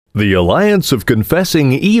The Alliance of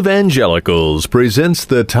Confessing Evangelicals presents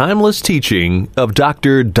the timeless teaching of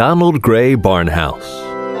Dr. Donald Gray Barnhouse.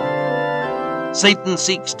 Satan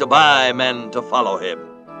seeks to buy men to follow him.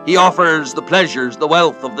 He offers the pleasures, the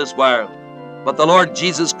wealth of this world. But the Lord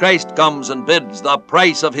Jesus Christ comes and bids the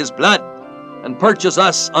price of his blood and purchase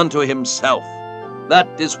us unto himself.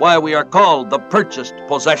 That is why we are called the purchased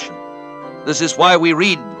possession. This is why we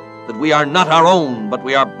read that we are not our own, but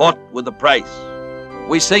we are bought with a price.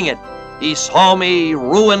 We sing it, He saw me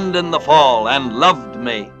ruined in the fall and loved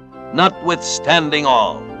me, notwithstanding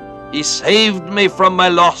all. He saved me from my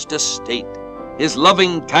lost estate. His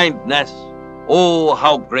loving kindness, oh,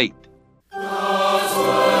 how great. God's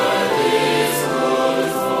word is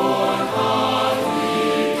good for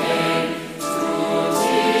hearty pain, to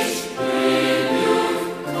teach,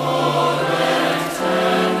 rebuke, correct,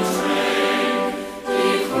 and train.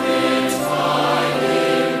 Equipped by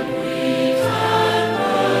Him, we can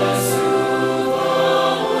pursue the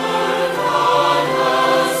work God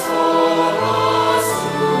has for us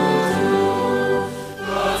to do.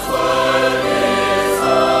 God's word is all the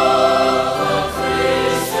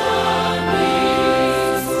Christian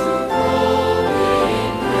needs to grow in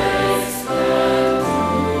grace and do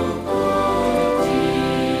good deeds.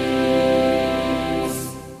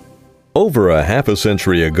 Over a half a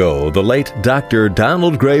century ago, the late Dr.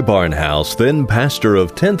 Donald Gray Barnhouse, then pastor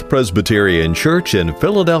of 10th Presbyterian Church in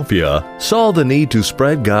Philadelphia, saw the need to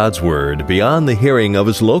spread God's Word beyond the hearing of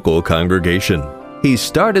his local congregation. He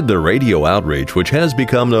started the radio outreach which has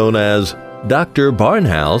become known as Dr.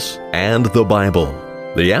 Barnhouse and the Bible.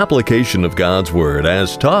 The application of God's Word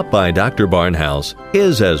as taught by Dr. Barnhouse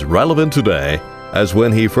is as relevant today as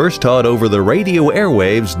when he first taught over the radio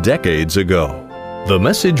airwaves decades ago. The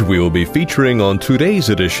message we will be featuring on today's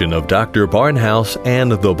edition of Dr. Barnhouse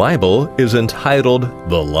and the Bible is entitled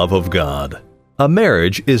The Love of God. A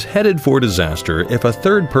marriage is headed for disaster if a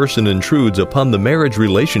third person intrudes upon the marriage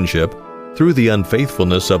relationship through the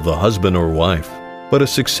unfaithfulness of the husband or wife. But a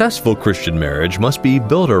successful Christian marriage must be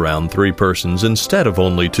built around three persons instead of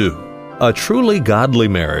only two. A truly godly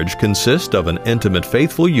marriage consists of an intimate,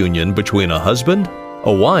 faithful union between a husband,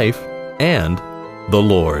 a wife, and the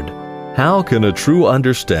Lord. How can a true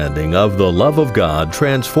understanding of the love of God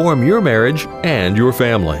transform your marriage and your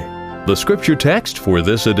family? The scripture text for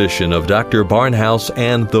this edition of Dr. Barnhouse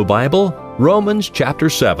and the Bible, Romans chapter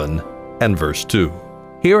 7 and verse 2.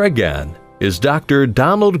 Here again is Dr.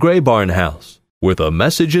 Donald Gray Barnhouse with a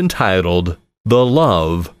message entitled, The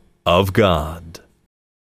Love of God.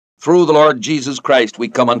 Through the Lord Jesus Christ we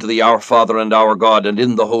come unto thee, our Father and our God, and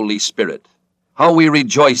in the Holy Spirit. How we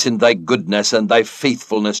rejoice in thy goodness and thy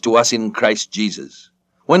faithfulness to us in Christ Jesus.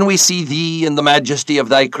 When we see thee in the majesty of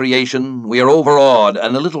thy creation, we are overawed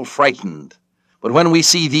and a little frightened. But when we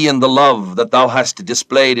see thee in the love that thou hast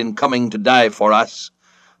displayed in coming to die for us,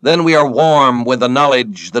 then we are warm with the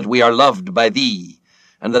knowledge that we are loved by thee,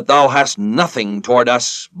 and that thou hast nothing toward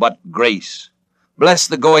us but grace. Bless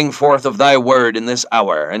the going forth of thy word in this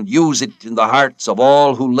hour, and use it in the hearts of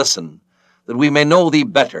all who listen, that we may know thee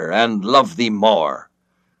better and love thee more.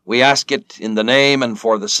 We ask it in the name and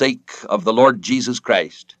for the sake of the Lord Jesus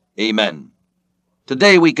Christ. Amen.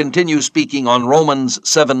 Today we continue speaking on Romans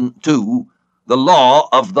 7:2, the law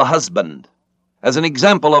of the husband. As an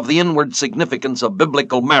example of the inward significance of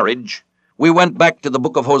biblical marriage, we went back to the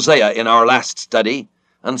book of Hosea in our last study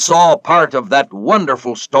and saw part of that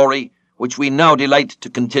wonderful story which we now delight to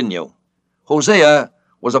continue. Hosea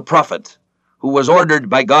was a prophet who was ordered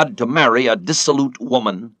by God to marry a dissolute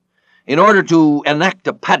woman in order to enact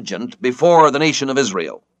a pageant before the nation of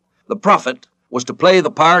Israel. The prophet was to play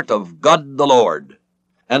the part of God the Lord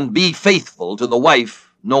and be faithful to the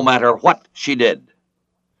wife no matter what she did.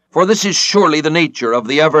 For this is surely the nature of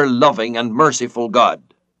the ever-loving and merciful God.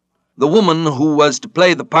 The woman who was to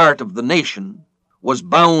play the part of the nation was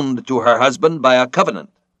bound to her husband by a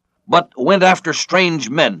covenant, but went after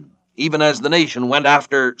strange men, even as the nation went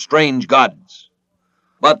after strange gods.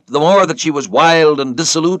 But the more that she was wild and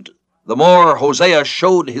dissolute, the more Hosea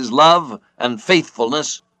showed his love and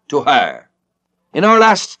faithfulness to her. In our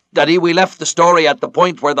last study, we left the story at the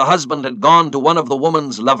point where the husband had gone to one of the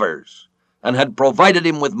woman's lovers and had provided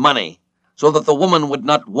him with money so that the woman would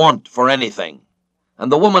not want for anything.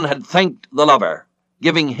 And the woman had thanked the lover,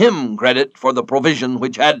 giving him credit for the provision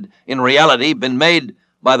which had, in reality, been made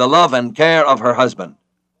by the love and care of her husband.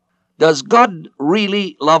 Does God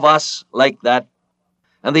really love us like that?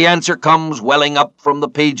 And the answer comes welling up from the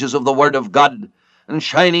pages of the Word of God and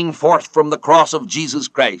shining forth from the cross of Jesus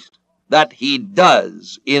Christ, that He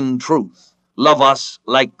does, in truth, love us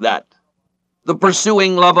like that. The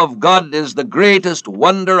pursuing love of God is the greatest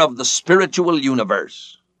wonder of the spiritual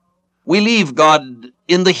universe. We leave God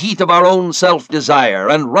in the heat of our own self-desire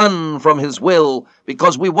and run from his will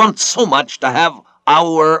because we want so much to have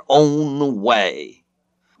our own way.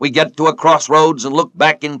 We get to a crossroads and look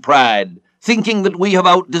back in pride, thinking that we have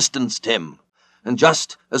outdistanced him. And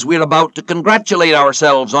just as we're about to congratulate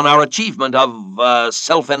ourselves on our achievement of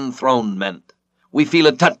self-enthronement, we feel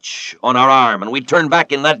a touch on our arm, and we turn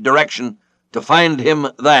back in that direction to find him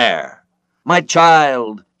there. "My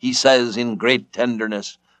child," he says in great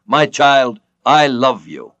tenderness, "my child, I love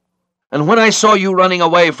you. And when I saw you running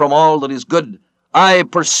away from all that is good, I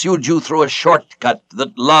pursued you through a shortcut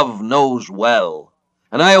that love knows well.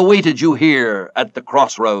 And I awaited you here at the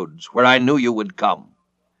crossroads where I knew you would come."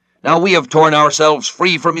 Now we have torn ourselves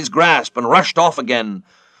free from his grasp and rushed off again,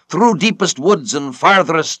 through deepest woods and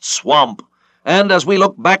farthest swamp. And as we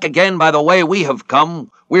look back again by the way we have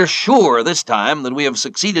come, we're sure this time that we have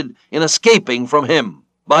succeeded in escaping from him.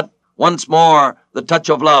 But once more, the touch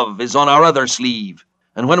of love is on our other sleeve,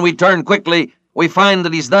 and when we turn quickly, we find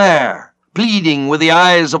that he's there, pleading with the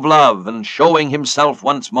eyes of love and showing himself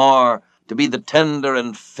once more to be the tender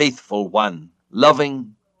and faithful one,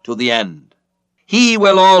 loving to the end. He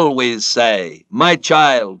will always say, "My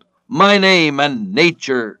child, my name and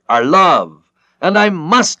nature are love, and I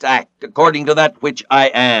must act according to that which I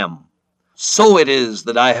am. So it is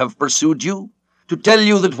that I have pursued you, to tell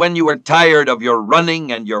you that when you are tired of your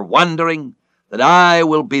running and your wandering, that I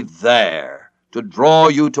will be there to draw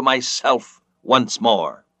you to myself once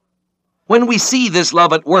more." When we see this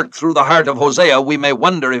love at work through the heart of Hosea, we may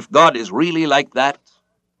wonder if God is really like that.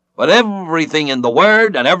 But everything in the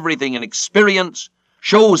Word and everything in experience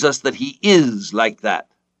shows us that he is like that.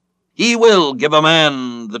 He will give a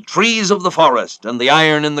man the trees of the forest and the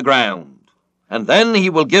iron in the ground, and then he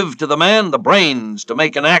will give to the man the brains to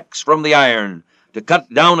make an axe from the iron, to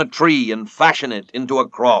cut down a tree and fashion it into a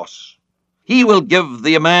cross. He will give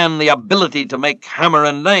the man the ability to make hammer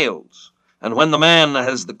and nails, and when the man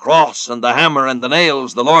has the cross and the hammer and the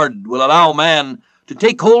nails, the Lord will allow man to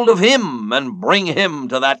take hold of him and bring him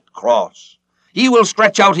to that cross. He will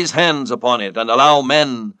stretch out his hands upon it and allow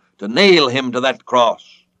men to nail him to that cross.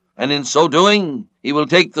 And in so doing, he will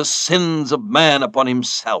take the sins of man upon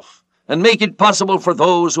himself, and make it possible for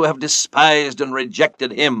those who have despised and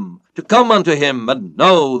rejected him to come unto him and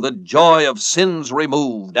know the joy of sins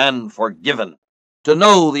removed and forgiven, to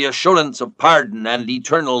know the assurance of pardon and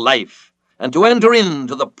eternal life, and to enter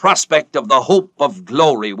into the prospect of the hope of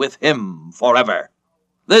glory with him forever.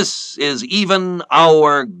 This is even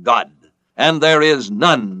our God, and there is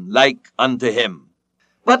none like unto him.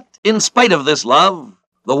 But in spite of this love,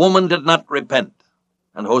 the woman did not repent,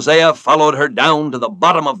 and Hosea followed her down to the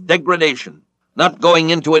bottom of degradation, not going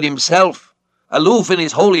into it himself, aloof in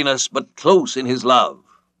his holiness, but close in his love,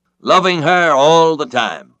 loving her all the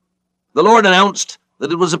time. The Lord announced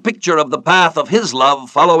that it was a picture of the path of his love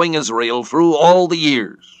following Israel through all the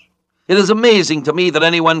years. It is amazing to me that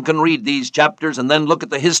anyone can read these chapters and then look at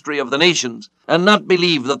the history of the nations and not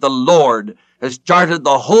believe that the Lord has charted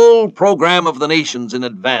the whole program of the nations in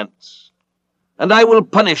advance. "And I will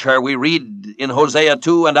punish her," we read in Hosea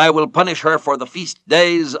 2, "and I will punish her for the feast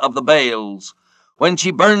days of the Baals, when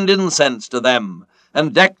she burned incense to them,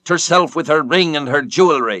 and decked herself with her ring and her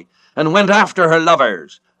jewelry, and went after her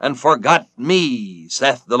lovers, and forgot me,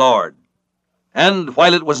 saith the Lord." And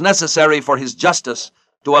while it was necessary for his justice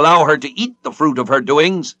to allow her to eat the fruit of her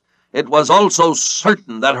doings, it was also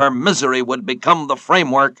certain that her misery would become the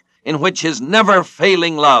framework in which his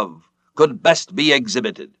never-failing love could best be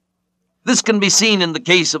exhibited. This can be seen in the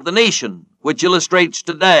case of the nation, which illustrates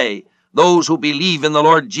today those who believe in the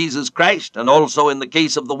Lord Jesus Christ, and also in the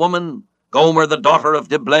case of the woman, Gomer, the daughter of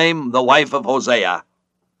Diblaim, the wife of Hosea.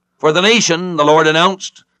 For the nation, the Lord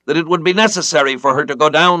announced that it would be necessary for her to go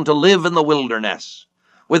down to live in the wilderness,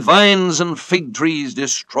 with vines and fig trees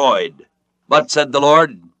destroyed. But, said the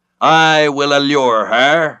Lord, I will allure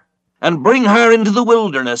her, and bring her into the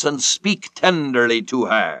wilderness, and speak tenderly to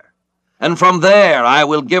her. And from there I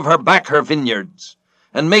will give her back her vineyards,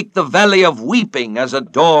 and make the valley of weeping as a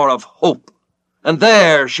door of hope. And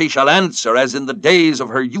there she shall answer as in the days of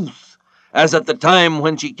her youth, as at the time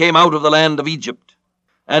when she came out of the land of Egypt.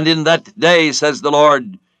 And in that day, says the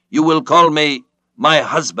Lord, you will call me my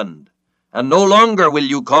husband, and no longer will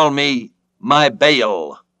you call me my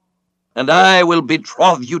Baal. And I will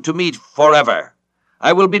betroth you to me forever.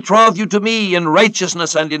 I will betroth you to me in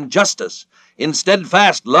righteousness and in justice, in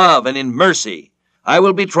steadfast love and in mercy. I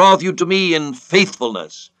will betroth you to me in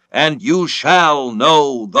faithfulness, and you shall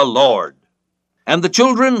know the Lord. And the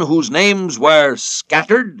children whose names were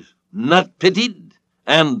scattered, not pitied,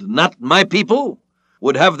 and not my people,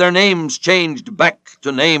 would have their names changed back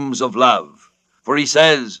to names of love. For he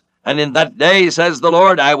says, And in that day, says the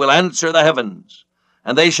Lord, I will answer the heavens,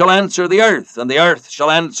 and they shall answer the earth, and the earth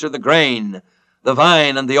shall answer the grain, the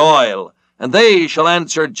vine, and the oil, and they shall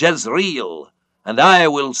answer Jezreel, and I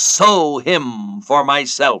will sow him for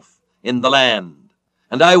myself in the land.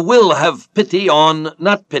 And I will have pity on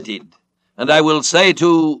not pitied, and I will say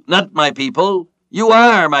to not my people, you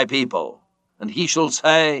are my people, and he shall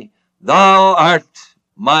say, thou art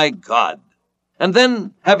my God. And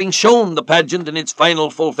then, having shown the pageant in its final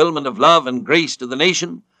fulfillment of love and grace to the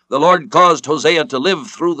nation, the Lord caused Hosea to live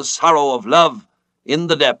through the sorrow of love in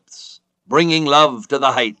the depths, bringing love to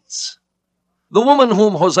the heights. The woman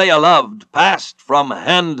whom Hosea loved passed from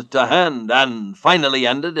hand to hand and finally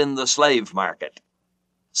ended in the slave market.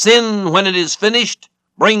 Sin, when it is finished,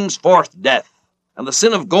 brings forth death, and the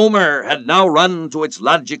sin of Gomer had now run to its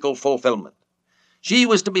logical fulfillment. She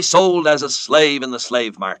was to be sold as a slave in the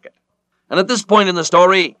slave market. And at this point in the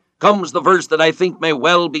story comes the verse that I think may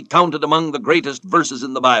well be counted among the greatest verses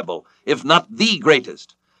in the Bible, if not the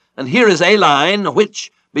greatest. And here is a line which,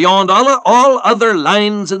 beyond all other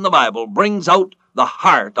lines in the Bible, brings out the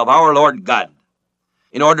heart of our Lord God.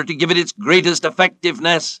 In order to give it its greatest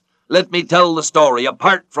effectiveness, let me tell the story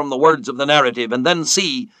apart from the words of the narrative, and then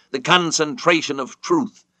see the concentration of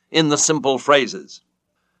truth in the simple phrases.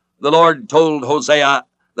 The Lord told Hosea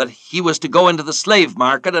that he was to go into the slave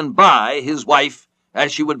market and buy his wife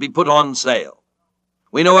as she would be put on sale.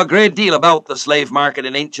 We know a great deal about the slave market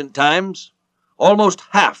in ancient times. Almost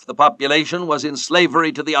half the population was in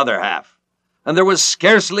slavery to the other half, and there was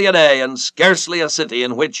scarcely a day and scarcely a city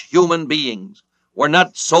in which human beings were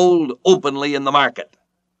not sold openly in the market.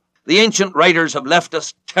 The ancient writers have left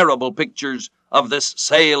us terrible pictures of this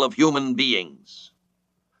sale of human beings.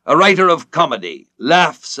 A writer of comedy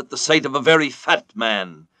laughs at the sight of a very fat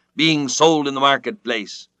man being sold in the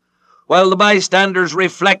marketplace, while the bystanders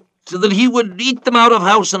reflect that he would eat them out of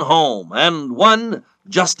house and home, and one,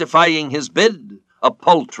 justifying his bid, a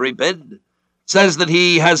paltry bid, says that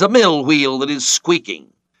he has a mill wheel that is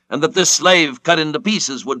squeaking, and that this slave cut into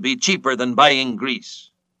pieces would be cheaper than buying grease.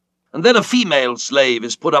 And then a female slave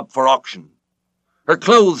is put up for auction, her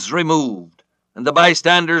clothes removed, and the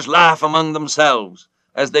bystanders laugh among themselves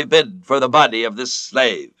as they bid for the body of this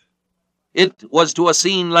slave. It was to a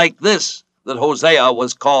scene like this that Hosea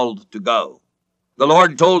was called to go. The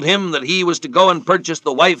Lord told him that he was to go and purchase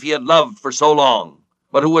the wife he had loved for so long,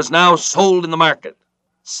 but who was now sold in the market.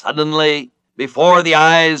 Suddenly, before the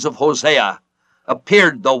eyes of Hosea,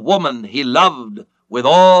 appeared the woman he loved with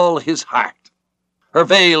all his heart. Her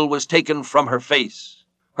veil was taken from her face.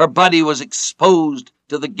 Her body was exposed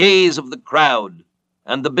to the gaze of the crowd,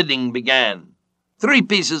 and the bidding began. 3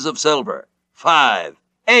 pieces of silver, 5,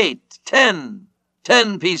 8, 10,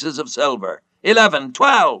 10 pieces of silver, 11,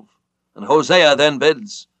 12. And Hosea then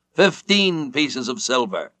bids 15 pieces of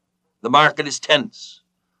silver. The market is tense.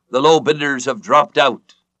 The low bidders have dropped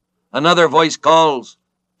out. Another voice calls,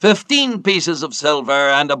 15 pieces of silver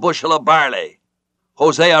and a bushel of barley.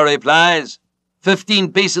 Hosea replies,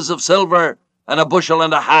 15 pieces of silver and a bushel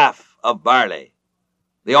and a half of barley.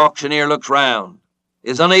 The auctioneer looks round,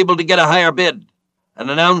 is unable to get a higher bid, and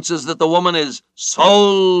announces that the woman is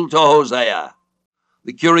sold to Hosea.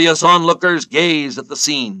 The curious onlookers gaze at the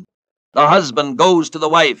scene. The husband goes to the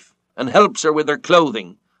wife and helps her with her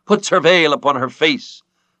clothing, puts her veil upon her face,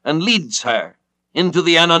 and leads her into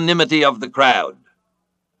the anonymity of the crowd.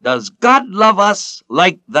 Does God love us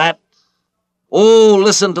like that? Oh,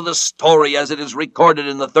 listen to the story as it is recorded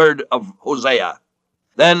in the 3rd of Hosea.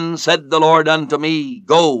 Then said the Lord unto me,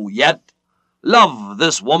 Go yet, love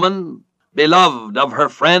this woman, beloved of her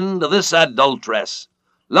friend, this adulteress.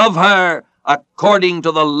 Love her according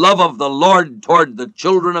to the love of the Lord toward the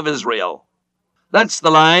children of Israel. That's the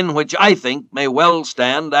line which I think may well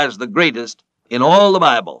stand as the greatest in all the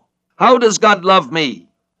Bible. How does God love me?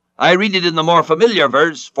 I read it in the more familiar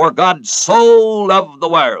verse, For God so loved the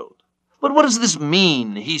world. But what does this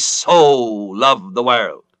mean, He so loved the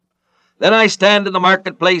world? Then I stand in the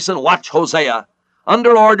marketplace and watch Hosea,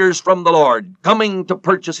 under orders from the Lord, coming to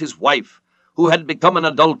purchase his wife, who had become an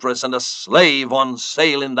adulteress and a slave on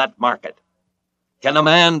sale in that market. Can a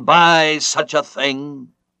man buy such a thing?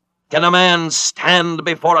 Can a man stand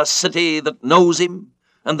before a city that knows him,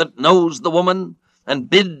 and that knows the woman, and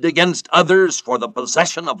bid against others for the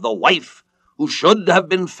possession of the wife who should have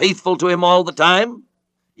been faithful to him all the time?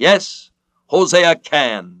 Yes, Hosea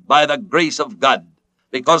can, by the grace of God,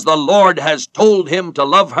 because the Lord has told him to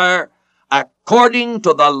love her according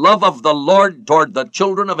to the love of the Lord toward the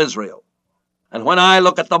children of Israel. And when I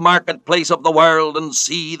look at the marketplace of the world and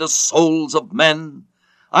see the souls of men,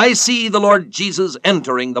 I see the Lord Jesus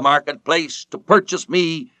entering the marketplace to purchase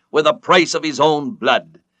me with the price of his own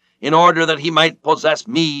blood. in order that he might possess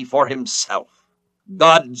me for himself.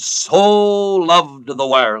 God so loved the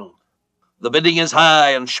world. The bidding is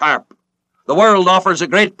high and sharp. The world offers a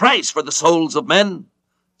great price for the souls of men.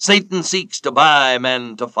 Satan seeks to buy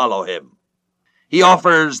men to follow him. He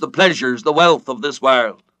offers the pleasures, the wealth of this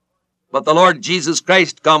world. But the Lord Jesus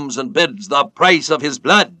Christ comes and bids the price of his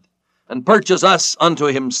blood and purchase us unto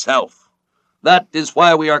himself. That is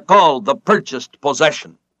why we are called the purchased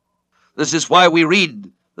possession. This is why we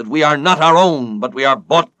read that we are not our own, but we are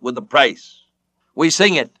bought with a price. We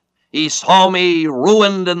sing it, "He saw me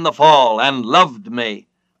ruined in the fall, and loved me,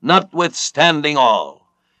 notwithstanding all.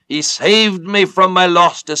 He saved me from my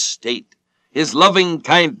lost estate. His loving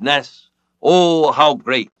kindness, oh, how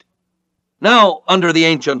great." Now, under the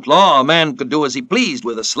ancient law, a man could do as he pleased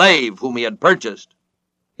with a slave whom he had purchased.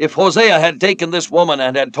 If Hosea had taken this woman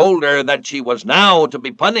and had told her that she was now to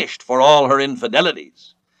be punished for all her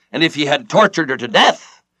infidelities, and if he had tortured her to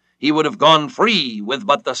death, he would have gone free with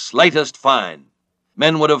but the slightest fine.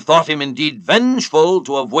 Men would have thought him indeed vengeful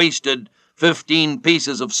to have wasted 15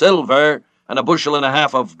 pieces of silver and a bushel and a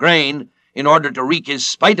half of grain in order to wreak his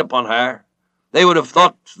spite upon her. They would have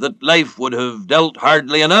thought that life would have dealt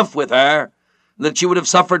hardly enough with her, that she would have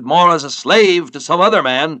suffered more as a slave to some other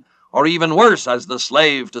man, or even worse as the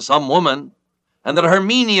slave to some woman, and that her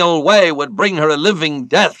menial way would bring her a living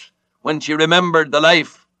death when she remembered the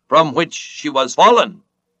life from which she was fallen.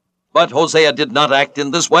 But Hosea did not act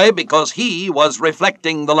in this way because he was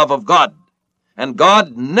reflecting the love of God, and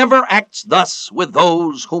God never acts thus with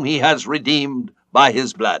those whom he has redeemed by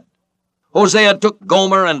his blood. Hosea took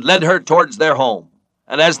Gomer and led her towards their home,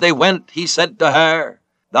 and as they went he said to her,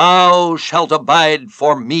 "Thou shalt abide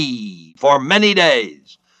for me for many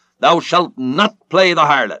days. Thou shalt not play the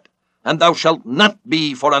harlot, and thou shalt not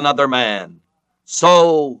be for another man.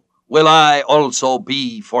 So will I also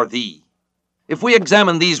be for thee." If we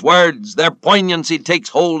examine these words, their poignancy takes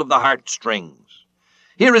hold of the heartstrings.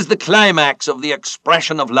 Here is the climax of the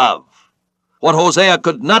expression of love. What Hosea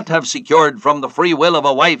could not have secured from the free will of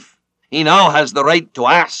a wife, he now has the right to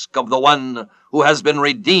ask of the one who has been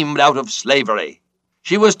redeemed out of slavery.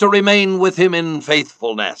 She was to remain with him in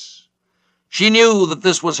faithfulness. She knew that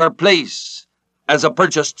this was her place as a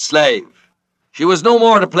purchased slave. She was no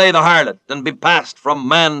more to play the harlot and be passed from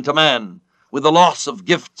man to man with the loss of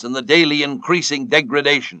gifts and the daily increasing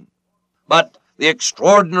degradation. But the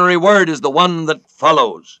extraordinary word is the one that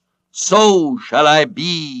follows. "So shall I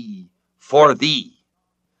be for thee."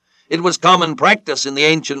 It was common practice in the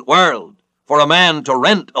ancient world for a man to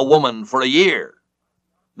rent a woman for a year.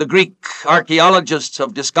 The Greek archaeologists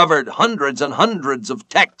have discovered hundreds and hundreds of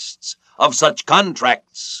texts of such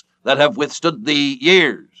contracts that have withstood the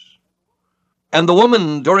years. And the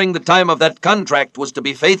woman during the time of that contract was to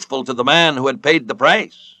be faithful to the man who had paid the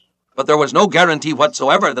price. But there was no guarantee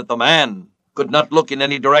whatsoever that the man could not look in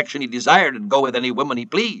any direction he desired and go with any woman he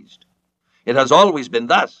pleased. It has always been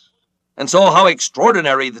thus. And so how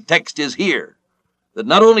extraordinary the text is here, that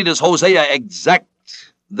not only does Hosea exact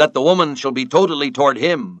that the woman shall be totally toward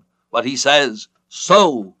him, but he says,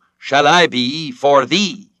 "So shall I be for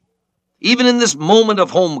thee." Even in this moment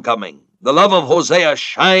of homecoming, the love of Hosea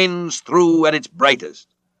shines through at its brightest.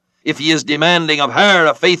 If he is demanding of her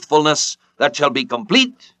a faithfulness that shall be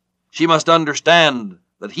complete, she must understand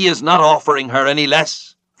that he is not offering her any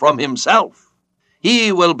less from himself.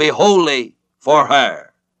 He will be wholly for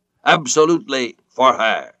her, absolutely for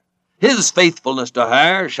her. His faithfulness to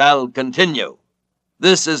her shall continue.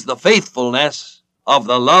 This is the faithfulness of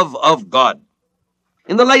the love of God.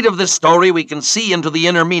 In the light of this story, we can see into the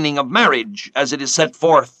inner meaning of marriage as it is set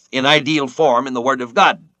forth in ideal form in the Word of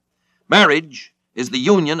God. Marriage is the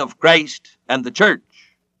union of Christ and the church.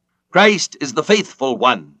 Christ is the faithful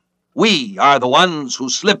one. We are the ones who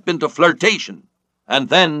slip into flirtation and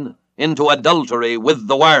then into adultery with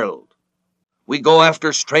the world. We go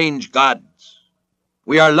after strange gods.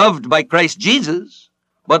 We are loved by Christ Jesus,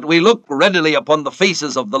 but we look readily upon the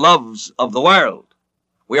faces of the loves of the world.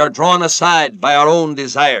 We are drawn aside by our own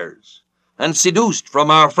desires and seduced from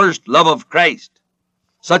our first love of Christ.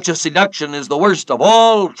 Such a seduction is the worst of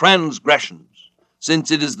all transgressions, since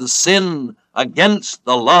it is the sin against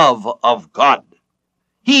the love of God.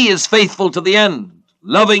 He is faithful to the end,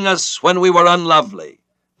 loving us when we were unlovely,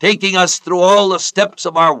 taking us through all the steps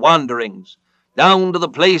of our wanderings, down to the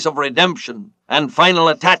place of redemption and final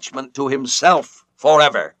attachment to himself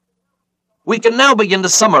forever. We can now begin to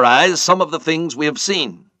summarize some of the things we have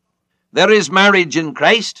seen. There is marriage in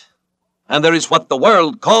Christ, and there is what the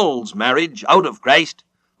world calls marriage out of Christ,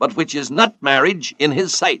 but which is not marriage in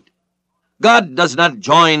his sight. God does not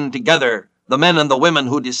join together the men and the women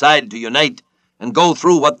who decide to unite and go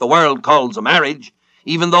through what the world calls a marriage.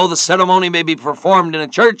 even though the ceremony may be performed in a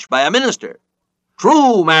church by a minister.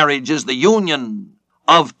 True marriage is the union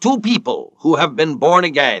of two people who have been born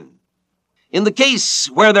again. In the case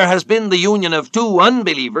where there has been the union of two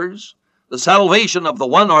unbelievers, the salvation of the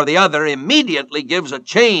one or the other immediately gives a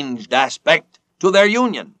changed aspect to their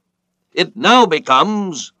union. It now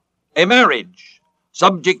becomes a marriage,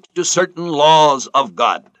 subject to certain laws of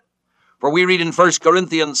God. For we read in 1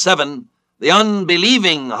 Corinthians 7, the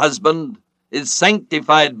unbelieving husband is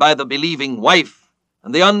sanctified by the believing wife,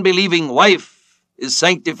 and the unbelieving wife is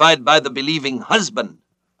sanctified by the believing husband.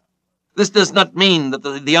 This does not mean that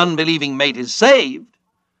the unbelieving mate is saved,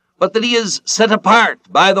 but that he is set apart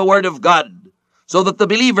by the word of God, so that the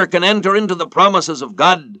believer can enter into the promises of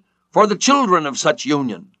God for the children of such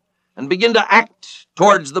union, and begin to act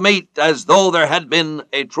towards the mate as though there had been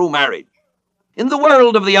a true marriage. In the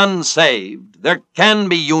world of the unsaved, there can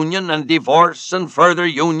be union and divorce and further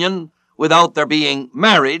union without there being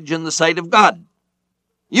marriage in the sight of God.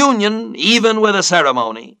 Union, even with a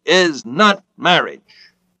ceremony, is not marriage.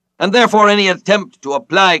 And therefore any attempt to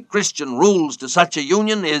apply Christian rules to such a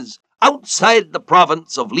union is outside the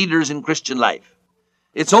province of leaders in Christian life.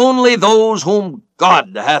 It's only those whom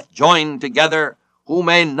God hath joined together who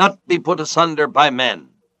may not be put asunder by men.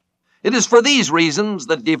 It is for these reasons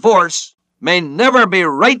that divorce may never be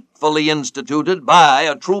rightfully instituted by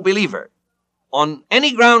a true believer, on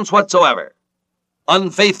any grounds whatsoever.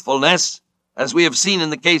 Unfaithfulness, as we have seen in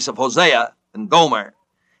the case of Hosea and Gomer,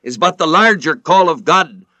 is but the larger call of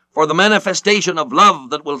God for the manifestation of love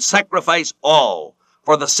that will sacrifice all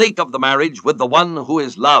for the sake of the marriage with the one who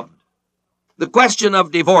is loved. The question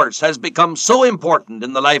of divorce has become so important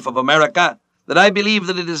in the life of America that I believe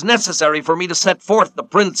that it is necessary for me to set forth the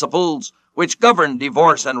principles which govern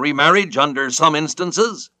divorce and remarriage under some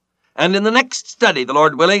instances, and in the next study, the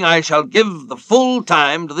Lord willing, I shall give the full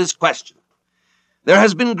time to this question. There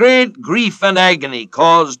has been great grief and agony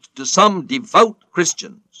caused to some devout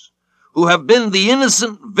Christians who have been the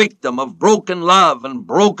innocent victim of broken love and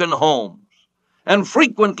broken homes. And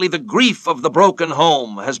frequently the grief of the broken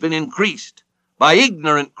home has been increased by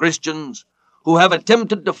ignorant Christians who have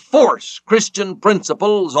attempted to force Christian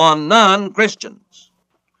principles on non-Christians,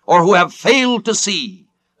 or who have failed to see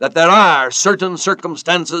that there are certain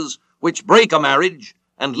circumstances which break a marriage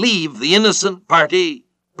and leave the innocent party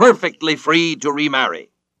perfectly free to remarry.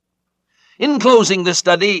 In closing this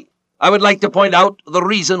study, I would like to point out the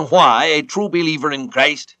reason why a true believer in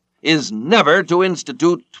Christ is never to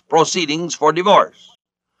institute proceedings for divorce,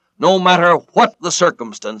 no matter what the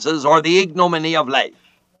circumstances or the ignominy of life.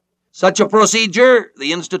 Such a procedure,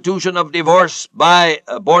 the institution of divorce by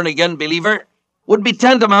a born-again believer, would be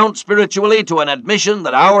tantamount spiritually to an admission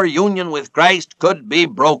that our union with Christ could be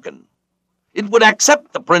broken. It would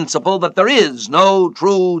accept the principle that there is no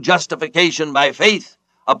true justification by faith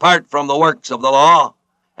apart from the works of the law,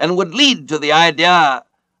 and would lead to the idea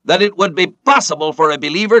that it would be possible for a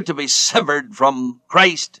believer to be severed from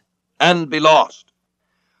Christ and be lost.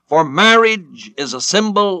 For marriage is a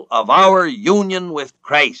symbol of our union with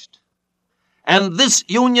Christ, and this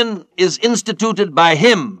union is instituted by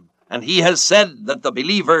Him, and He has said that the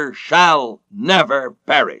believer shall never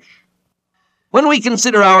perish. When we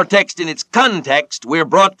consider our text in its context, we're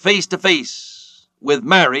brought face to face with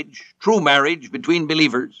marriage, true marriage between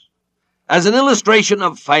believers, as an illustration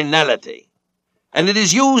of finality. And it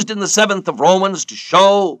is used in the 7th of Romans to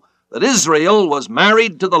show that Israel was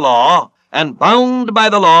married to the law and bound by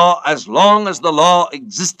the law as long as the law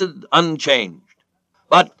existed unchanged.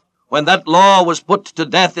 But when that law was put to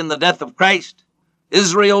death in the death of Christ,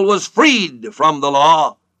 Israel was freed from the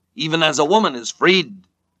law, even as a woman is freed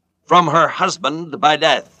from her husband by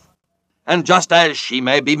death. And just as she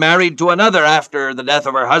may be married to another after the death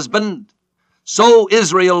of her husband, so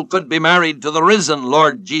Israel could be married to the risen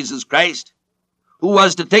Lord Jesus Christ, who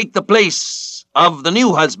was to take the place of the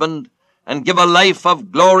new husband and give a life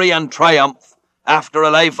of glory and triumph after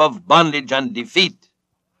a life of bondage and defeat.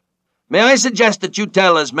 May I suggest that you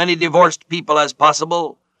tell as many divorced people as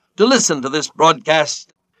possible to listen to this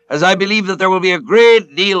broadcast, as I believe that there will be a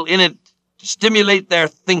great deal in it to stimulate their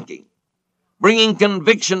thinking, bringing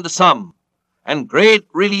conviction to some and great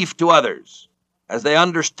relief to others as they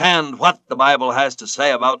understand what the Bible has to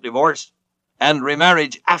say about divorce and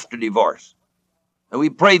remarriage after divorce. And we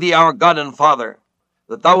pray Thee, our God and Father,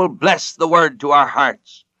 that Thou wilt bless the word to our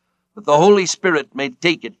hearts, that the Holy Spirit may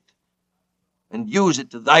take it and use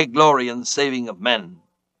it to Thy glory and the saving of men.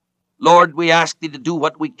 Lord, we ask Thee to do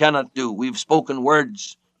what we cannot do. We've spoken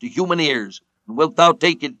words to human ears, and wilt Thou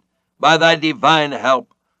take it by Thy divine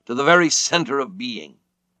help to the very center of being.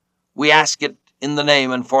 We ask it in the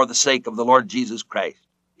name and for the sake of the Lord Jesus Christ.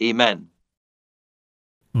 Amen.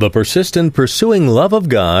 The persistent pursuing love of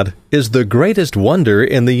God is the greatest wonder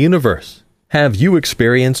in the universe. Have you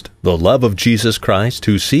experienced the love of Jesus Christ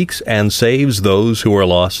who seeks and saves those who are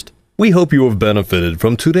lost? We hope you have benefited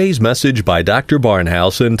from today's message by Dr.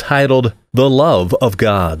 Barnhouse entitled, The Love of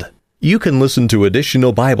God. You can listen to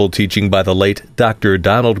additional Bible teaching by the late Dr.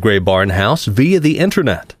 Donald Gray Barnhouse via the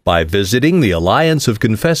Internet by visiting the Alliance of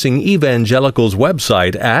Confessing Evangelicals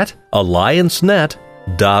website at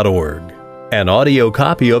alliancenet.org. An audio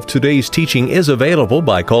copy of today's teaching is available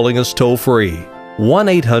by calling us toll-free,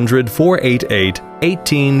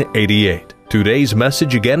 1-800-488-1888. Today's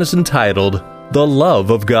message again is entitled, The Love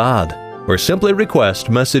of God, or simply request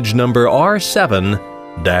message number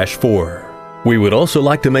R7-4. We would also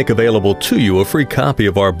like to make available to you a free copy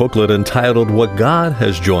of our booklet entitled What God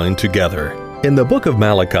Has Joined Together. In the book of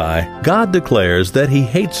Malachi, God declares that He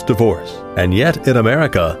hates divorce, and yet in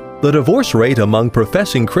America, the divorce rate among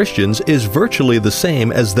professing Christians is virtually the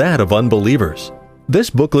same as that of unbelievers.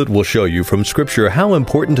 This booklet will show you from Scripture how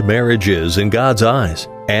important marriage is in God's eyes,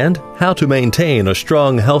 and how to maintain a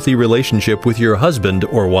strong, healthy relationship with your husband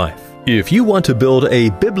or wife. If you want to build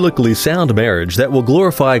a biblically sound marriage that will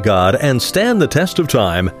glorify God and stand the test of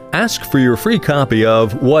time, ask for your free copy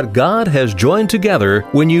of What God Has Joined Together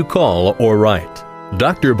when you call or write.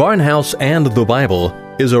 Dr. Barnhouse and the Bible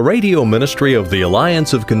is a radio ministry of the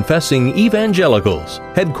Alliance of Confessing Evangelicals,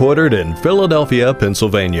 headquartered in Philadelphia,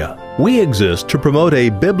 Pennsylvania. We exist to promote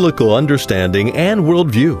a biblical understanding and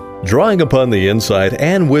worldview. Drawing upon the insight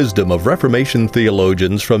and wisdom of Reformation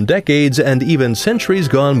theologians from decades and even centuries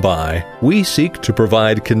gone by, we seek to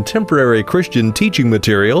provide contemporary Christian teaching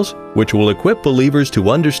materials which will equip believers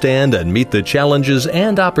to understand and meet the challenges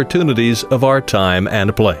and opportunities of our time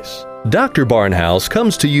and place. Dr. Barnhouse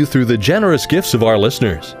comes to you through the generous gifts of our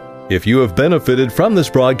listeners. If you have benefited from this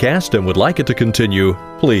broadcast and would like it to continue,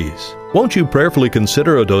 please, won't you prayerfully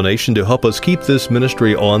consider a donation to help us keep this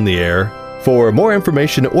ministry on the air? For more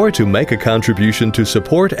information or to make a contribution to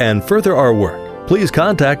support and further our work, please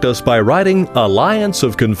contact us by writing Alliance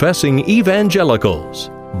of Confessing Evangelicals,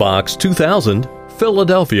 Box 2000,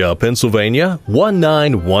 Philadelphia, Pennsylvania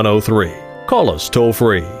 19103. Call us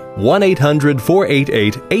toll-free,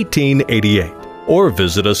 1-800-488-1888, or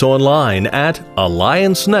visit us online at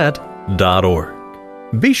alliancenet.org.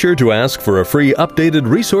 Be sure to ask for a free updated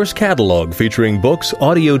resource catalog featuring books,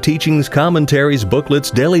 audio teachings, commentaries,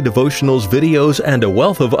 booklets, daily devotionals, videos, and a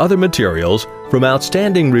wealth of other materials from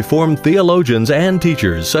outstanding Reformed theologians and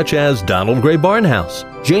teachers such as Donald Gray Barnhouse,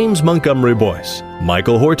 James Montgomery Boyce,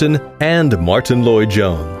 Michael Horton, and Martin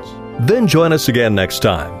Lloyd-Jones. Then join us again next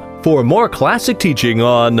time for more classic teaching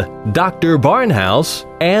on Dr. Barnhouse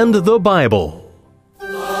and the Bible.